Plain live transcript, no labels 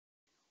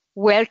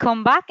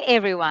Welcome back,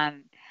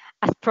 everyone.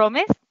 As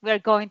promised, we're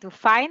going to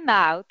find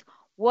out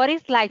what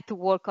it's like to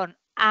work on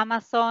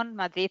Amazon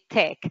Madrid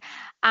Tech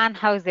and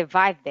how's the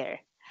vibe there.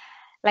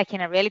 Like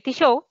in a reality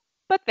show,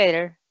 but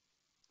better.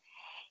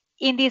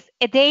 In this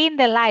A Day in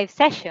the Life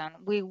session,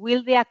 we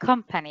will be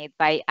accompanied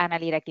by Ana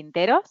Lira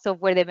Quintero,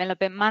 Software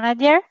Development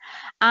Manager,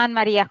 and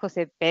Maria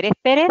Jose Perez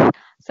Perez,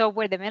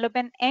 Software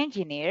Development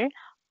Engineer,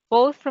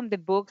 both from the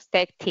Books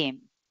Tech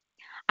team.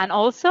 And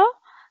also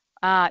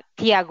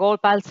Tia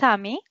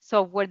Balsami,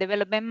 Software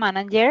Development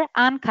Manager,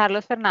 and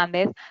Carlos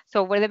Fernandez,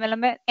 Software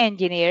Development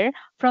Engineer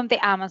from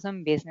the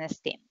Amazon Business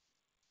Team.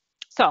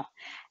 So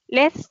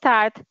let's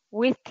start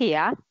with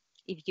Tia.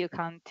 If you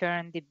can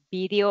turn the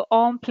video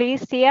on,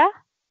 please, Tia.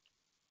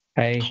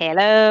 Hey.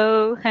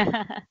 Hello.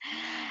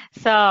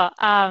 so,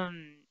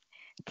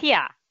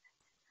 Tia,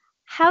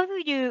 how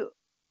do you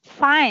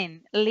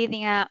find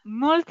leading a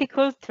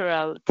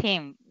multicultural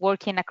team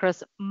working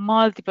across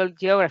multiple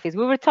geographies?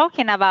 We were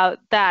talking about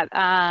that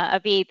a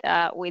bit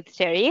with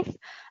Sharif.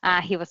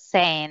 He was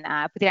saying,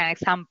 putting an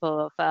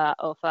example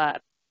of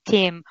a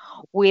team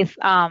with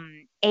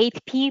 80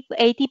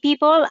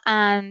 people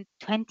and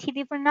 20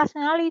 different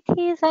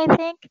nationalities, I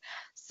think.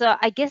 So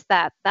I guess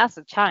that's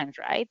a challenge,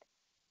 right?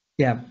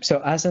 Yeah,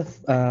 so as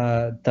of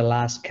the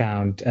last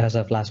count, as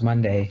of last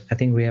Monday, I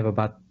think we have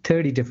about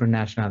 30 different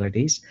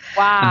nationalities.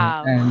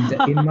 Wow. And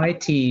in my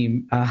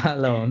team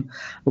alone,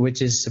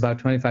 which is about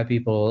 25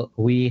 people,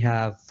 we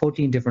have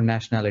 14 different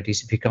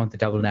nationalities if you count the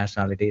double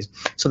nationalities.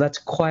 So that's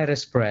quite a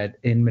spread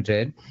in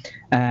Madrid.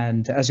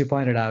 And as you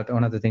pointed out,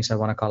 one of the things I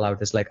want to call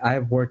out is like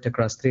I've worked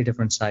across 3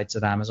 different sites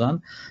at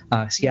Amazon.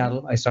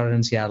 Seattle, I started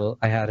in Seattle,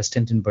 I had a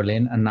stint in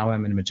Berlin, and now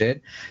I'm in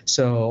Madrid.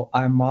 So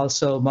I'm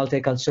also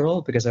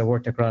multicultural because I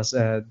worked across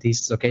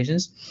these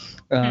locations.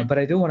 But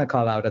I do want to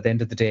call out at the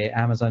end of the day,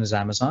 Amazon is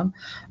Amazon.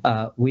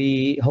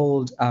 We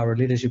hold our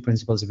leadership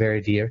principles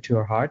very dear to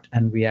our heart,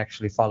 and we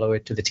actually follow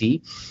it to the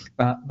T.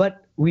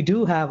 But we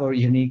do have our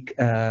unique,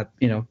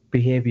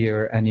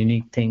 behavior and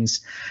unique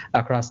things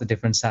across the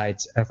different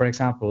sites. For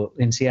example,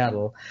 in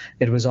Seattle,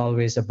 it was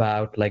always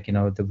about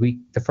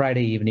the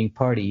Friday evening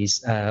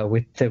parties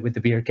with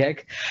the beer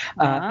keg.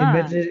 In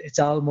Madrid, it's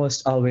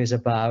almost always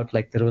about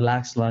like the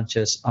relaxed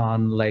lunches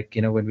on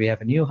when we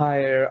have a new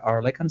hire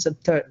or like on some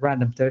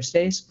random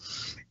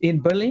Thursdays. In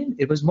Berlin,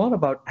 it was more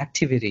about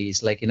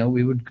activities.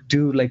 We would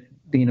do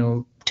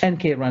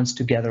 10K runs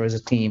together as a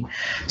team.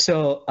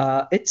 So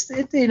it's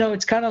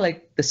kind of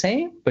like the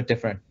same but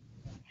different.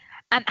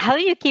 And how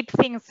do you keep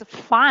things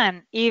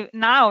fun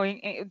now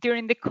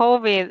during the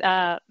COVID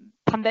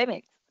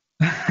pandemic?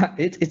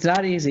 It's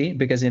not easy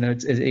because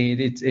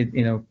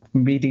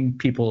meeting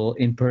people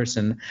in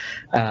person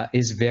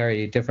is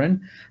very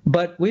different.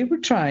 But we were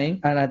trying,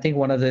 and I think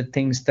one of the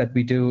things that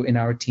we do in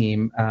our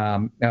team,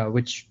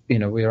 which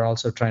we are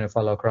also trying to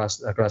follow across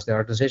the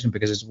organization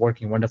because it's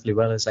working wonderfully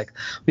well, is like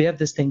we have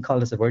this thing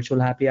called as a virtual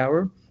happy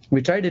hour.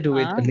 We try to do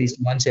it at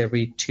least once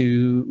every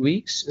 2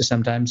 weeks,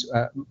 sometimes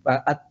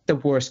at the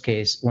worst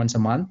case, once a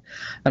month.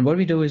 And what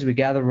we do is we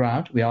gather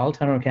around, we all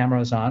turn our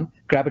cameras on,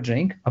 grab a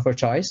drink of our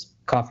choice,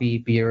 coffee,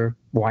 beer,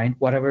 wine,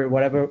 whatever And you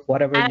like.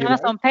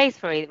 Amazon pays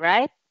for it,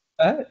 right?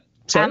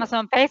 Sorry?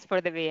 Amazon pays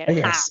for the beer.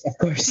 Yes, of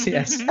course,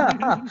 yes.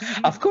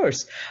 Of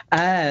course.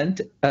 And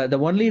the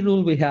only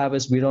rule we have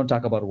is we don't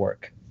talk about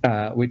work.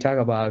 We talk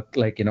about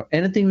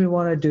anything we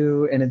want to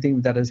do,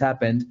 anything that has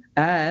happened.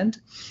 And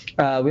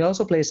we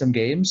also play some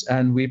games,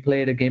 and we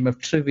played a game of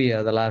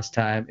trivia the last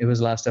time. It was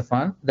lots of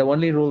fun. The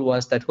only rule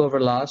was that whoever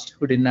lost,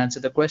 who didn't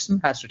answer the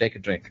question, has to take a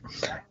drink.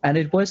 And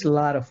it was a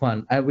lot of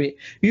fun. And we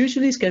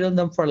usually schedule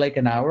them for like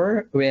an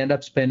hour. We end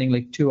up spending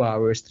like 2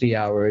 hours, 3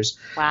 hours.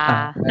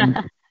 Wow.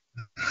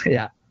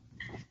 Yeah.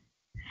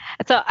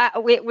 So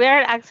we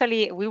were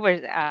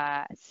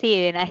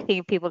seeing, I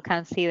think people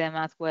can see them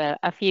as well,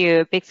 a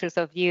few pictures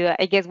of you.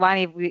 I guess one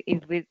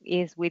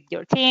is with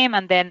your team,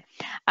 and then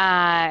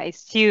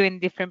it's you in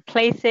different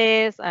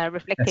places,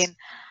 reflecting Yes.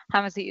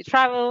 how much do you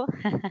travel.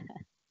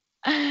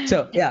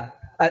 So yeah,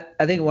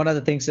 I think one of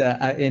the things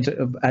I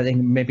think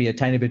maybe a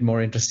tiny bit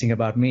more interesting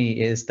about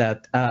me is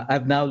that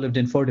I've now lived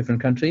in 4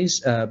 different countries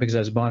because I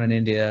was born in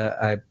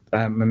India.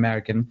 I'm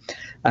American,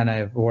 and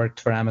I've worked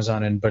for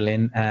Amazon in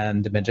Berlin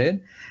and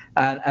Madrid.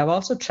 And I've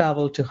also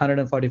traveled to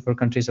 144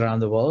 countries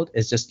around the world.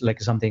 It's just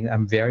like something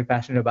I'm very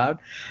passionate about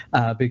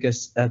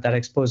because that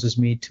exposes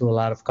me to a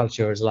lot of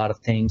cultures, a lot of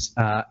things.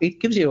 It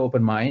gives you an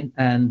open mind.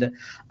 And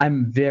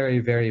I'm very,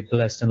 very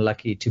blessed and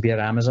lucky to be at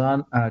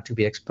Amazon, to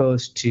be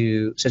exposed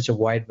to such a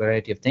wide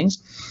variety of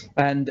things.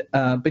 And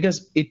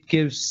because it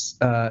gives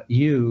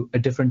you a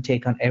different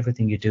take on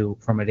everything you do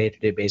from a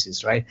day-to-day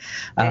basis, right?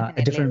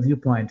 A different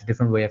viewpoint, a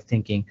different way of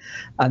thinking.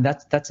 And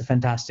that's a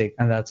fantastic,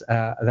 and that's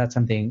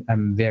something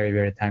I'm very,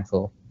 very thankful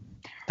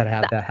that I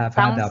have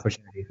had the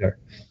opportunity here.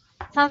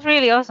 Sounds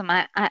really awesome.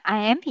 I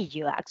envy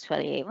you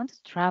actually. I want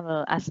to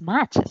travel as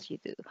much as you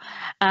do.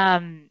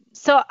 My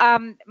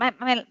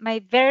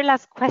very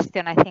last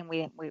question, I think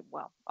we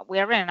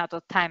are running out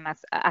of time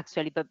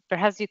actually, but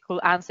perhaps you could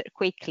answer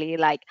quickly.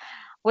 Like,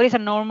 what is a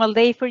normal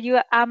day for you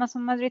at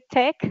Amazon Madrid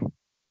Tech?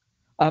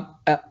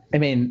 I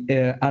mean,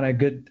 on a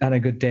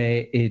good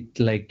day, it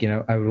like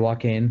I would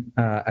walk in,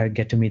 I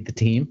get to meet the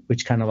team,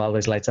 which kind of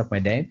always lights up my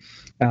day.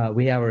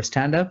 We have our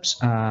stand-ups,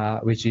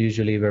 which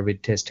usually where we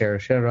test share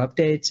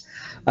updates.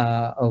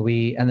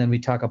 We and then we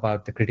talk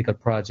about the critical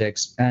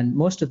projects, and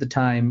most of the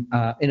time,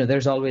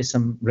 there's always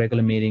some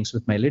regular meetings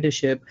with my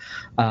leadership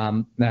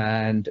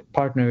and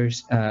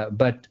partners.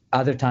 But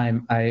other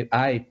time,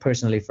 I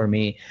personally, for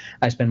me,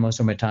 I spend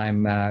most of my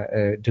time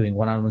doing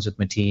one-on-ones with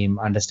my team,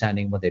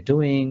 understanding what they're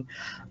doing,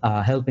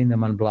 helping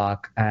them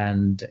unblock,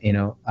 and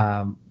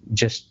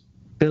just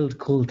build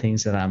cool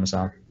things at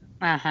Amazon.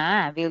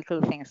 Real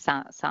cool thing.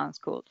 Sounds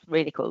cool.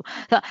 Really cool.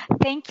 So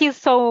thank you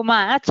so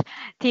much, Thank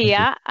you.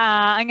 Tia.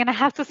 I'm gonna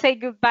have to say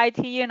goodbye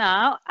to you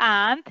now,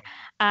 and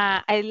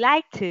I'd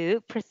like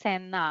to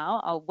present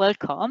now or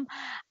welcome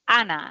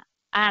Anna.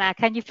 Anna,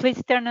 can you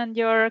please turn on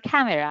your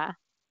camera?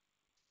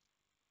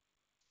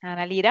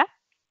 Ana Lira.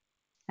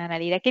 Ana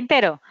Lira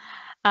Quintero.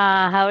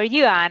 How are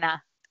you,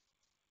 Anna?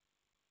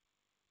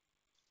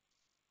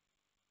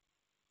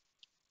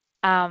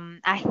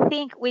 I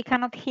think we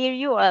cannot hear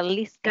you, or at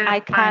least I Yeah,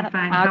 fine, cannot.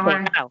 fine.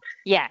 Okay, now.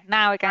 Yeah,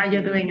 now I How can are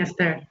hear you you. doing,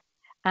 Esther?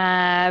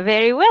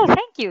 Very well,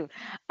 thank you.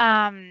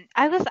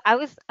 I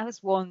was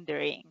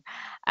wondering,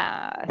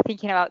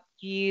 thinking about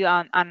you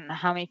and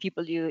how many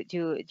people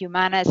you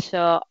manage.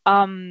 So,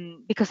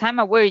 because I'm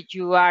aware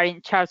you are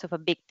in charge of a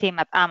big team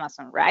at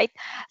Amazon, right?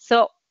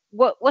 So,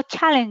 what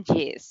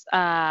challenges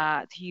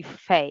do you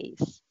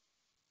face?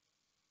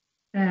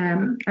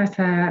 As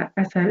a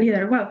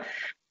leader? Well,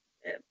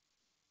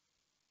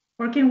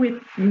 working with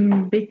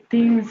big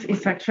teams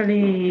is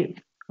actually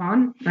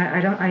fun.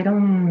 I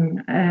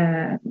don't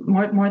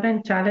more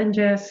than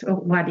challenges.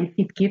 What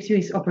it gives you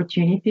is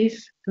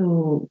opportunities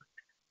to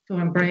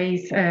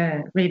embrace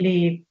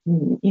really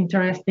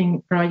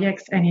interesting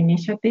projects and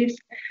initiatives.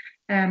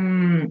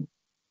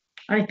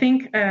 I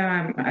think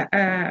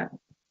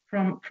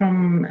from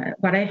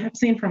what I have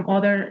seen from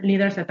other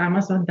leaders at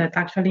Amazon that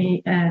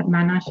actually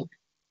manage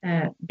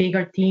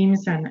bigger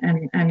teams and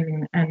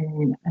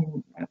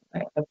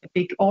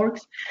big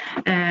orgs,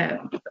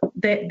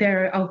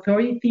 their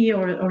authority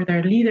or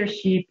their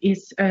leadership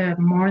is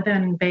more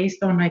than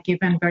based on a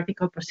given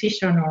vertical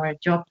position or a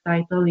job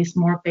title. Is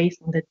more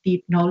based on the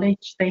deep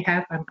knowledge they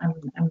have. I'm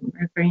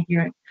referring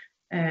here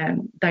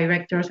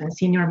directors and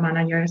senior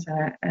managers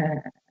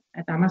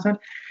at Amazon.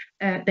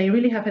 They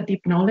really have a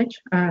deep knowledge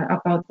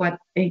about what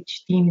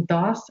each team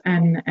does,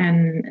 and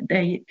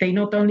they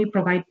not only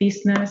provide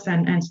business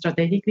and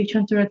strategic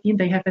vision to a team,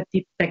 they have a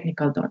deep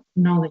technical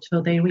knowledge.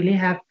 So they really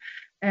have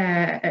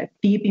a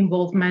deep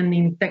involvement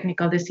in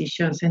technical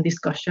decisions and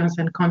discussions,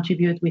 and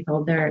contribute with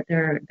all their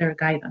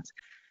guidance.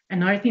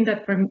 Another thing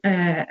that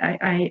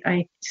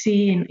I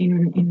see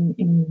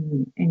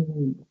in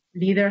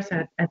leaders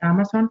at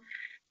Amazon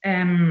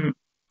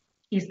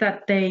is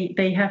that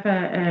they have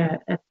a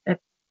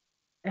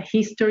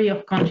history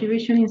of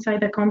contribution inside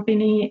the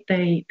company.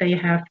 They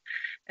have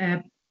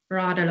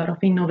brought a lot of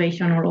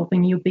innovation or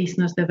open new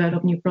business,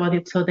 develop new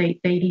products. So they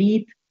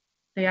lead.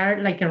 They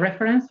are like a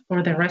reference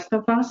for the rest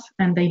of us,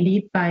 and they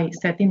lead by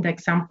setting the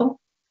example,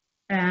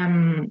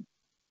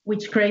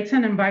 which creates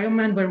an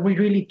environment where we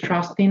really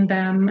trust in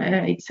them.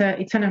 It's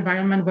an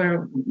environment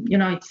where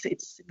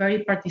it's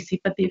very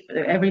participative.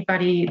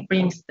 Everybody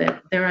brings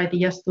their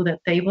ideas to the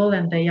table,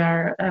 and they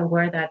are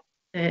aware that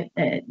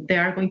they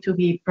are going to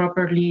be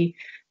properly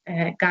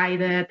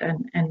guided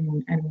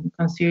and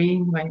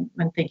considering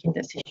when taking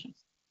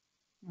decisions.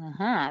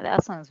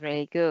 That sounds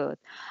really good.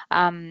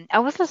 I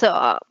was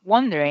also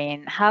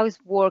wondering, how is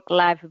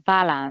work-life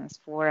balance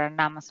for an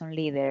Amazon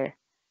leader?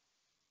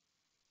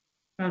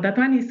 Well, that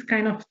one is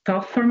kind of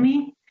tough for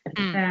me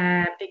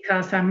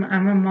because I'm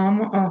a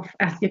mom of,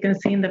 as you can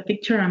see in the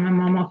picture, I'm a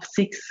mom of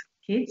 6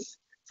 kids.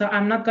 So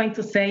I'm not going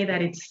to say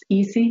that it's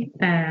easy,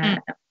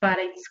 but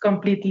it's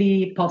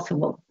completely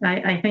possible.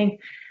 I think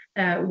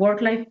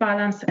work-life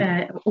balance,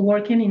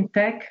 working in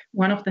tech,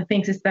 one of the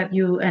things is that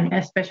and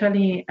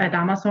especially at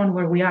Amazon,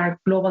 where we are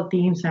global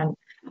teams, and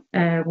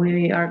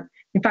we are,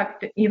 in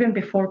fact, even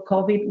before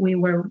COVID, we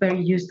were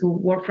very used to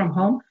work from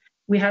home.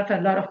 We have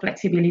a lot of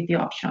flexibility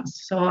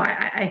options. So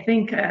I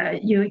think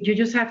you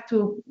just have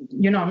to,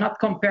 not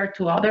compare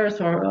to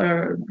others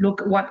or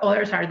look what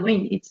others are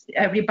doing. It's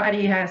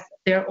everybody has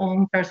their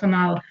own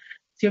personal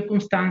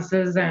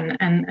circumstances and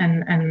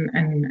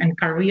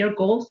career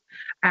goals.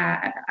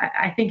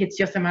 I think it's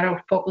just a matter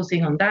of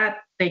focusing on that,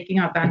 taking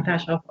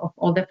advantage of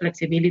all the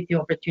flexibility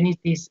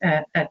opportunities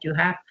that you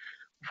have.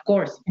 Of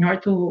course, in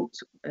order to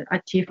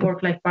achieve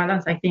work-life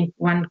balance, I think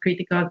one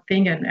critical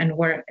thing and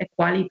where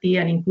equality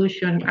and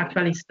inclusion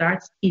actually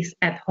starts is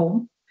at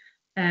home.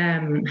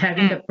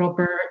 Having the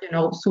proper,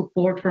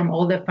 support from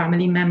all the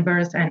family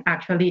members, and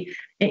actually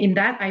in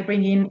that I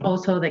bring in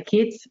also the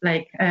kids,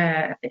 like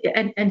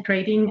and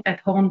creating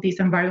at home this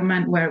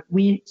environment where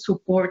we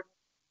support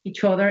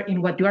each other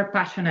in what you are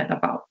passionate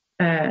about.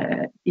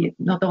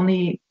 Not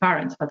only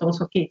parents but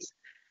also kids.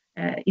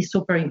 Is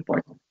super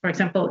important. For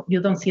example,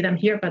 you don't see them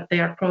here, but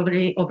they are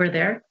probably over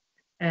there.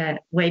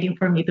 waiting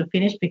for me to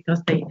finish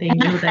because they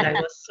knew that I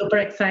was super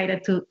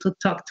excited to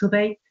talk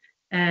today.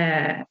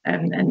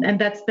 And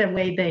that's the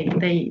way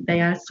they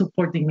are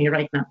supporting me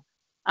right now.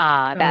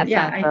 Ah, So, that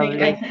yeah, sounds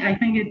lovely. I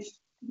think it's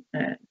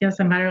just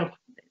a matter of,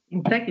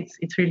 in tech,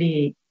 it's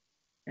really,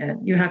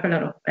 you have a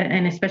lot of,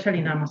 and especially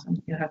in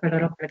Amazon, you have a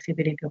lot of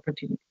flexibility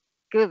opportunities.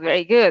 Good,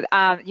 very good.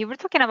 You were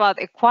talking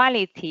about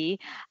equality,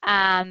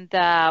 and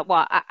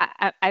well,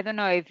 I don't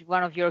know if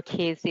one of your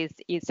kids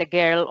is a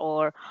girl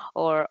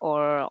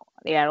or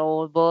they are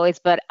all boys,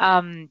 but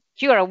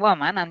you're a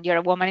woman and you're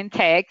a woman in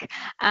tech,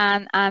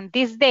 and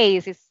these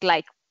days it's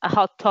like a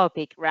hot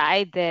topic,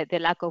 right? The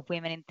lack of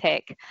women in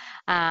tech.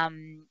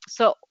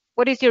 So,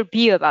 what is your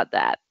view about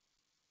that?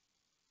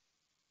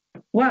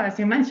 Well, as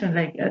you mentioned,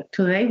 like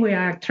today we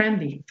are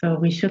trendy, so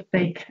we should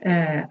take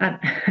that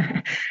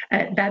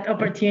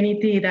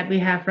opportunity that we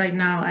have right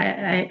now.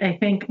 I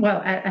think,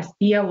 well, as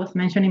Tia was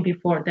mentioning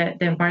before, the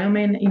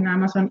environment in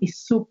Amazon is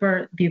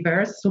super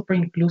diverse, super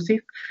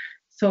inclusive.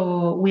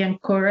 So we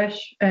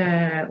encourage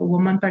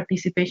woman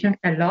participation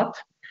a lot.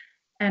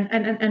 And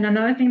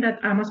another thing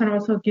that Amazon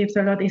also gives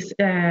a lot is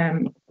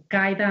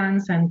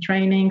guidance and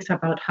trainings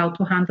about how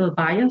to handle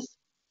bias,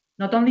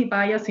 not only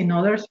bias in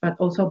others, but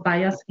also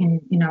bias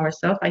in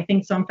ourselves. I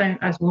think sometimes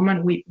as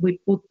women, we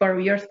put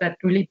barriers that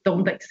really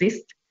don't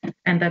exist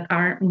and that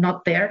are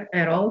not there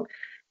at all.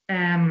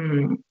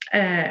 And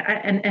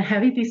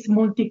having this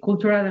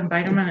multicultural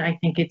environment, I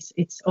think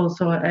it's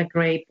also a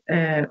great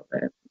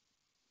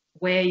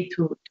way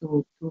to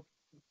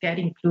get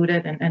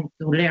included and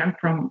to learn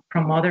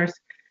from others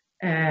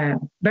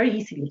very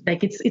easily.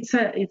 Like it's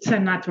a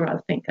natural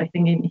thing. I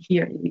think in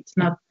here it's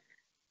not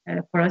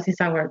for us. It's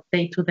our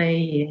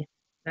day-to-day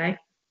life.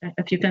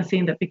 As you can see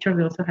in the picture,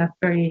 we also have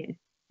very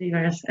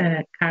diverse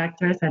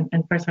characters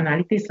and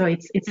personalities. So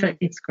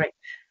it's great.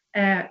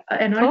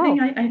 Another Cool.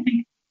 thing I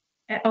think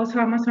also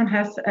Amazon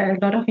has a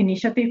lot of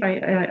initiative.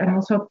 I'm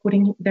also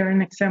putting there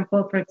an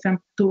example, for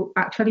example, to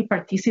actually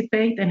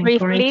participate and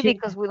Briefly, encourage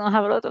because we don't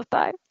have a lot of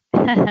time.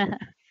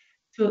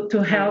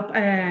 to help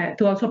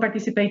to also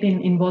participate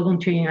in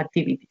volunteering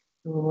activities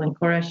to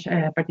encourage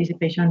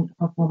participation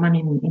of women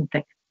in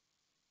tech.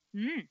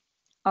 Mm,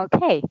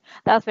 okay,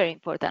 that's very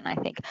important, I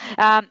think.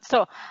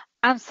 So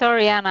I'm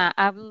sorry, Anna.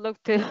 I would love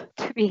to,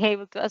 to be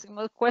able to ask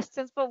more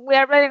questions, but we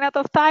are running out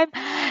of time.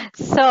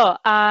 So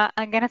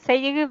I'm gonna say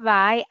you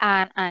goodbye,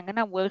 and I'm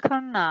gonna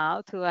welcome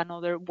now to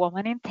another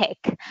woman in tech,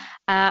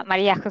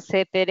 Maria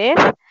Jose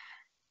Perez.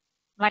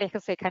 Maria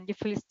Jose, can you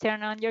please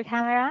turn on your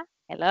camera?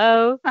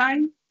 Hello. Hi.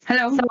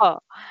 Hello. So,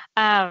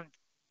 um,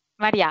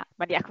 Maria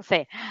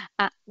Jose,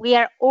 we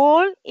are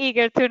all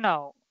eager to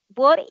know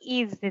what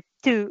is the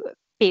two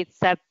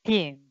pizza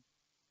team?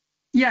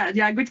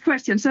 Yeah, good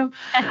question. So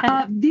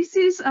this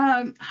is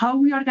how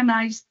we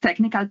organize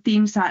technical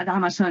teams at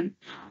Amazon.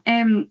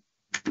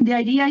 The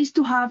idea is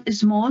to have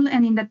small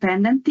and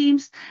independent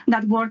teams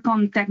that work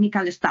on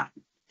technical stuff.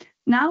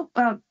 Now,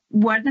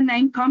 where the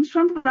name comes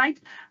from, right?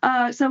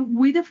 So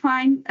we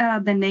define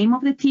the name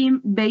of the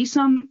team based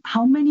on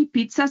how many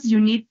pizzas you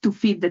need to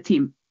feed the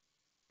team.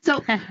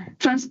 So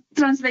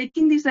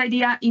translating this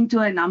idea into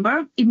a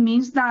number, it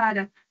means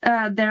that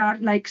there are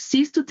like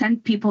 6 to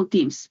 10 people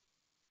teams.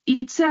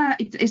 It's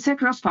a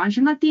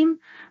cross-functional team,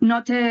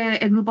 not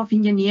a group of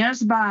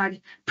engineers, but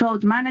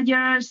product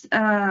managers,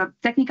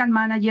 technical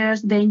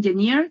managers, the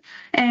engineer,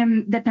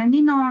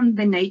 depending on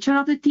the nature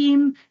of the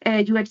team,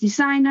 UX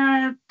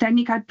designer,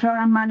 technical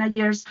program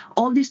managers,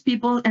 all these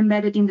people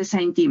embedded in the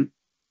same team.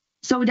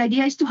 So the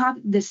idea is to have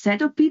the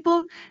set of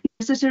people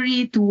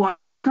necessary to work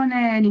on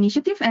an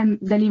initiative and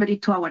deliver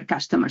it to our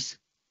customers.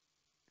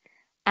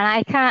 And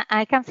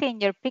I can see in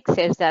your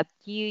pictures that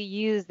you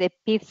use the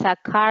pizza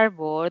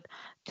cardboard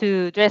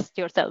to dress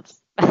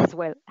yourselves as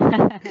well.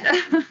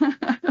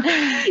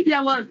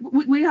 Yeah, well,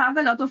 we have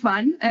a lot of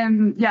fun,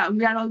 and yeah,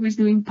 we are always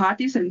doing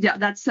parties, and yeah,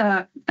 that's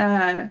a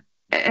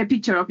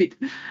picture of it.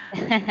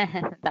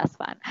 That's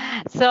fun.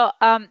 So,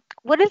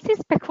 what else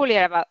is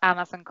peculiar about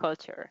Amazon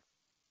culture?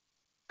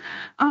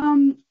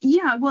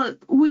 Yeah, well,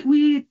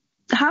 we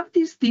have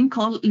this thing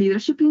called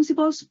leadership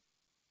principles.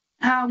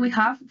 We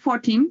have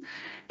 14,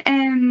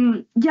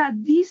 and yeah,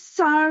 these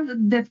are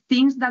the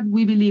things that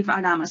we believe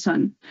at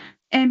Amazon,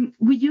 and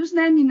we use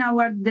them in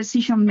our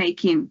decision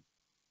making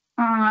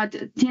at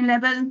team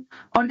level,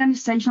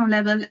 organization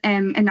level,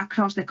 and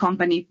across the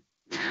company.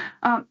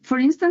 For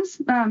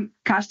instance,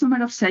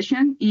 customer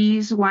obsession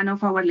is one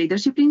of our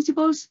leadership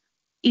principles.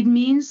 It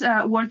means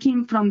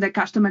working from the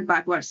customer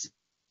backwards.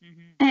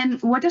 Mm-hmm.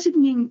 And what does it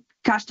mean,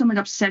 customer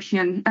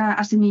obsession,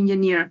 as an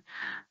engineer?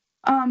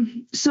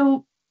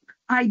 So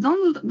I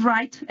don't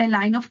write a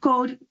line of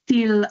code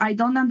till I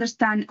don't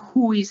understand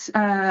who is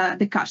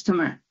the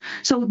customer.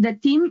 So the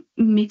team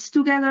meets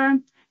together.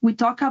 We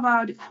talk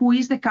about who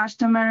is the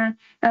customer.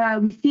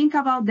 We think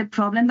about the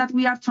problem that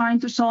we are trying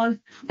to solve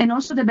and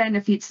also the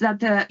benefits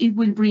that it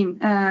will bring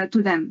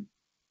to them.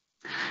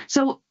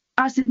 So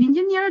as an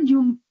engineer,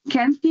 you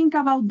can think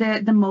about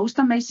the most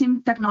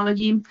amazing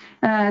technology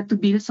to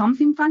build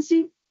something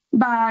fancy.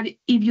 But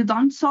if you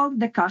don't solve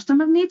the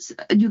customer needs,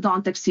 you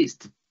don't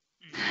exist.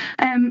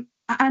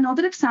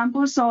 Another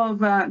examples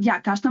of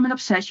customer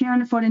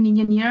obsession for an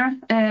engineer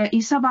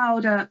is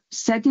about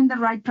setting the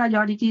right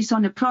priorities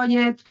on a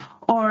project,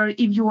 or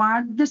if you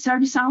are the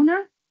service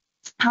owner,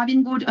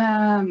 having good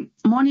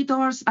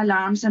monitors,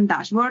 alarms, and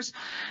dashboards,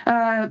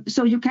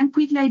 so you can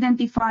quickly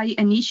identify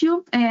an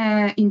issue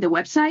in the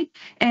website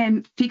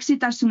and fix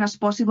it as soon as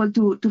possible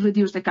to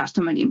reduce the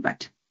customer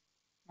impact.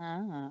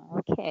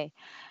 Okay,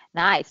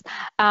 nice.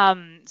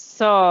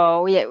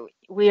 So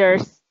we are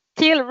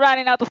still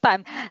running out of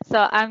time.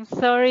 So I'm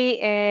sorry,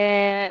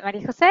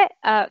 Maria Jose.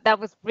 That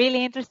was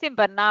really interesting,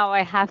 but now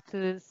I have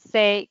to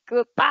say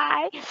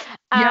goodbye.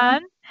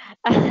 And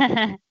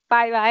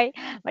bye bye,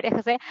 Maria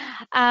Jose.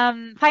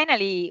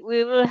 Finally,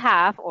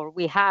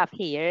 we have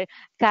here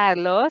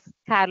Carlos.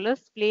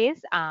 Carlos,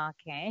 please.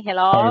 Okay,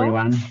 hello. Hi,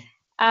 everyone.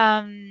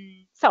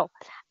 So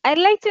I'd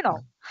like to know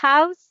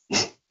how's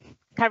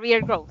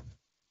career growth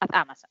at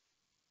Amazon?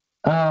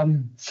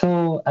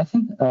 So I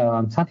think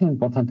something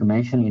important to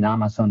mention in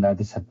Amazon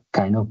that is a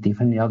kind of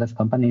different in other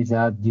companies,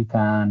 that you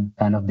can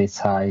kind of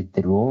decide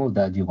the role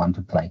that you want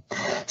to play.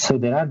 So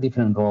there are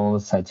different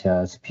roles such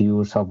as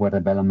pure software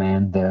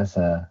development. There's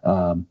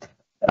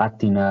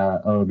acting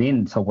or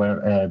being software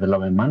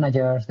development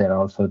managers. There are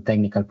also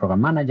technical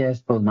program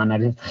managers, product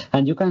managers,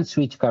 and you can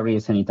switch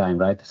careers anytime,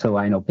 right? So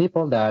I know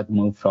people that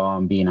move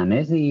from being an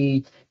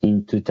SE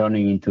into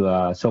turning into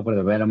a software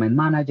development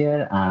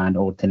manager and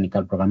or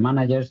technical program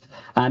managers.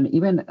 And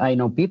even I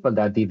know people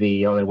that did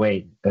the other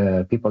way,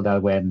 people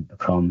that went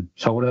from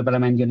software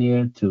development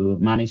engineer to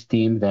manage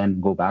team,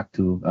 then go back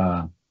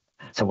to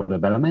software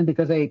development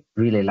because they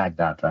really like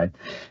that, right?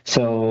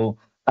 So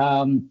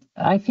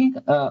I think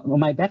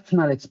my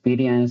personal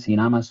experience in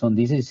Amazon,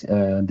 this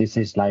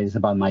is like it's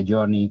about my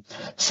journey.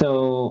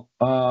 So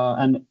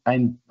and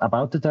I'm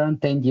about to turn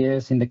 10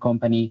 years in the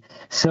company.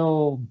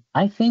 So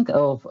I think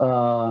of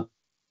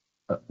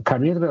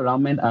career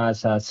development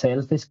as a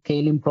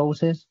self-scaling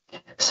process.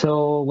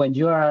 So when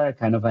you are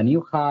kind of a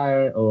new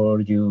hire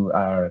or you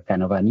are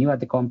kind of a new at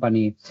the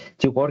company,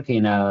 you work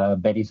in a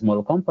very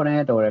small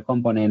component or a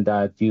component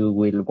that you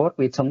will work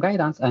with some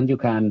guidance, and you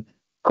can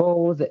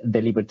code,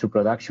 deliver to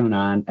production,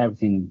 and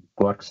everything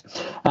works.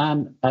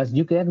 And as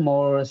you get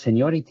more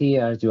seniority,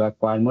 as you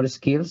acquire more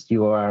skills,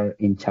 you are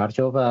in charge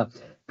of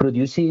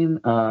producing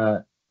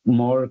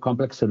more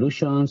complex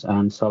solutions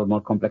and solve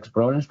more complex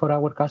problems for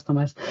our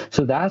customers.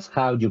 So that's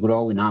how you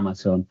grow in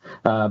Amazon,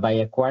 by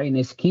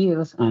acquiring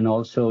skills and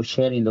also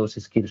sharing those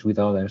skills with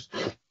others.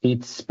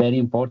 It's very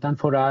important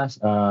for us,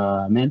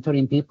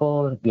 mentoring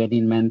people,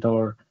 getting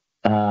mentor,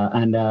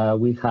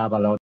 and we have a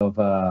lot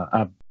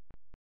of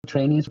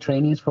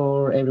trainings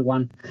for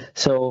everyone.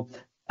 So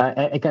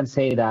I can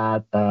say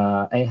that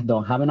I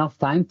don't have enough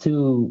time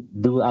to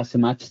do as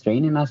much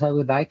training as I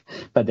would like,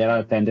 but there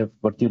are plenty of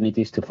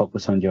opportunities to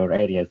focus on your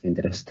area of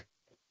interest.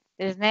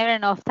 There's never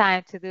enough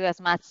time to do as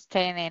much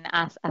training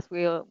as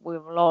we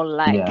will all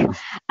like.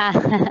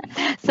 Yeah.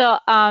 So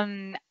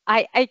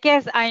I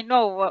guess I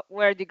know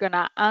where you're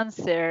gonna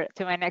answer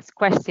to my next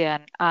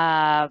question.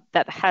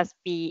 That has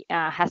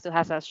to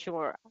have a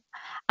sure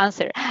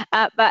answer.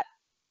 But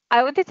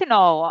I wanted to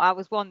know. I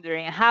was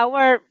wondering, how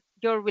are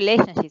your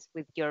relationships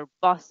with your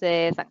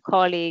bosses and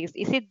colleagues?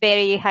 Is it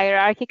very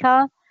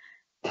hierarchical?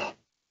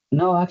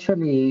 No,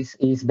 actually,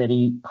 it's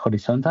very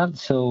horizontal.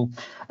 So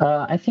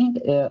I think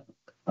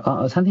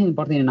something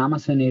important in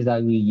Amazon is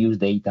that we use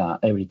data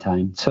every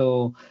time.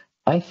 So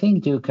I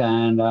think you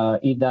can,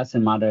 it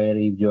doesn't matter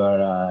if you are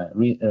a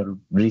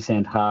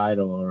recent hire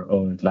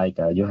or like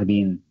you have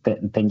been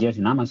 10 years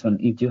in Amazon.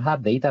 If you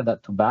have data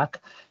that to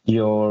back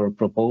your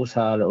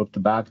proposal or to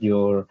back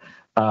your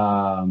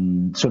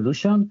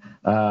solution,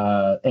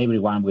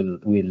 everyone will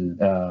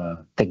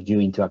take you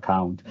into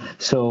account.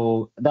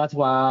 So that's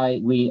why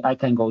I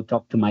can go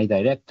talk to my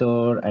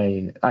director.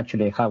 I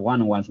actually have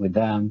one-on-ones with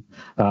them.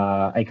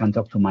 I can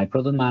talk to my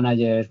product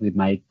managers, with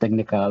my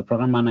technical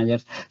program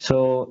managers.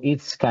 So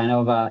it's kind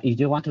of if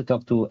you want to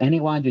talk to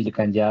anyone, you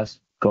can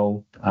just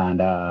go and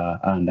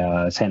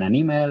send an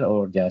email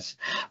or just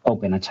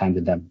open a chat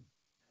with them.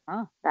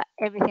 Oh,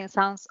 everything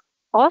sounds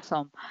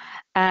awesome.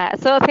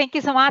 So thank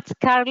you so much,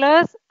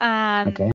 Carlos. Okay.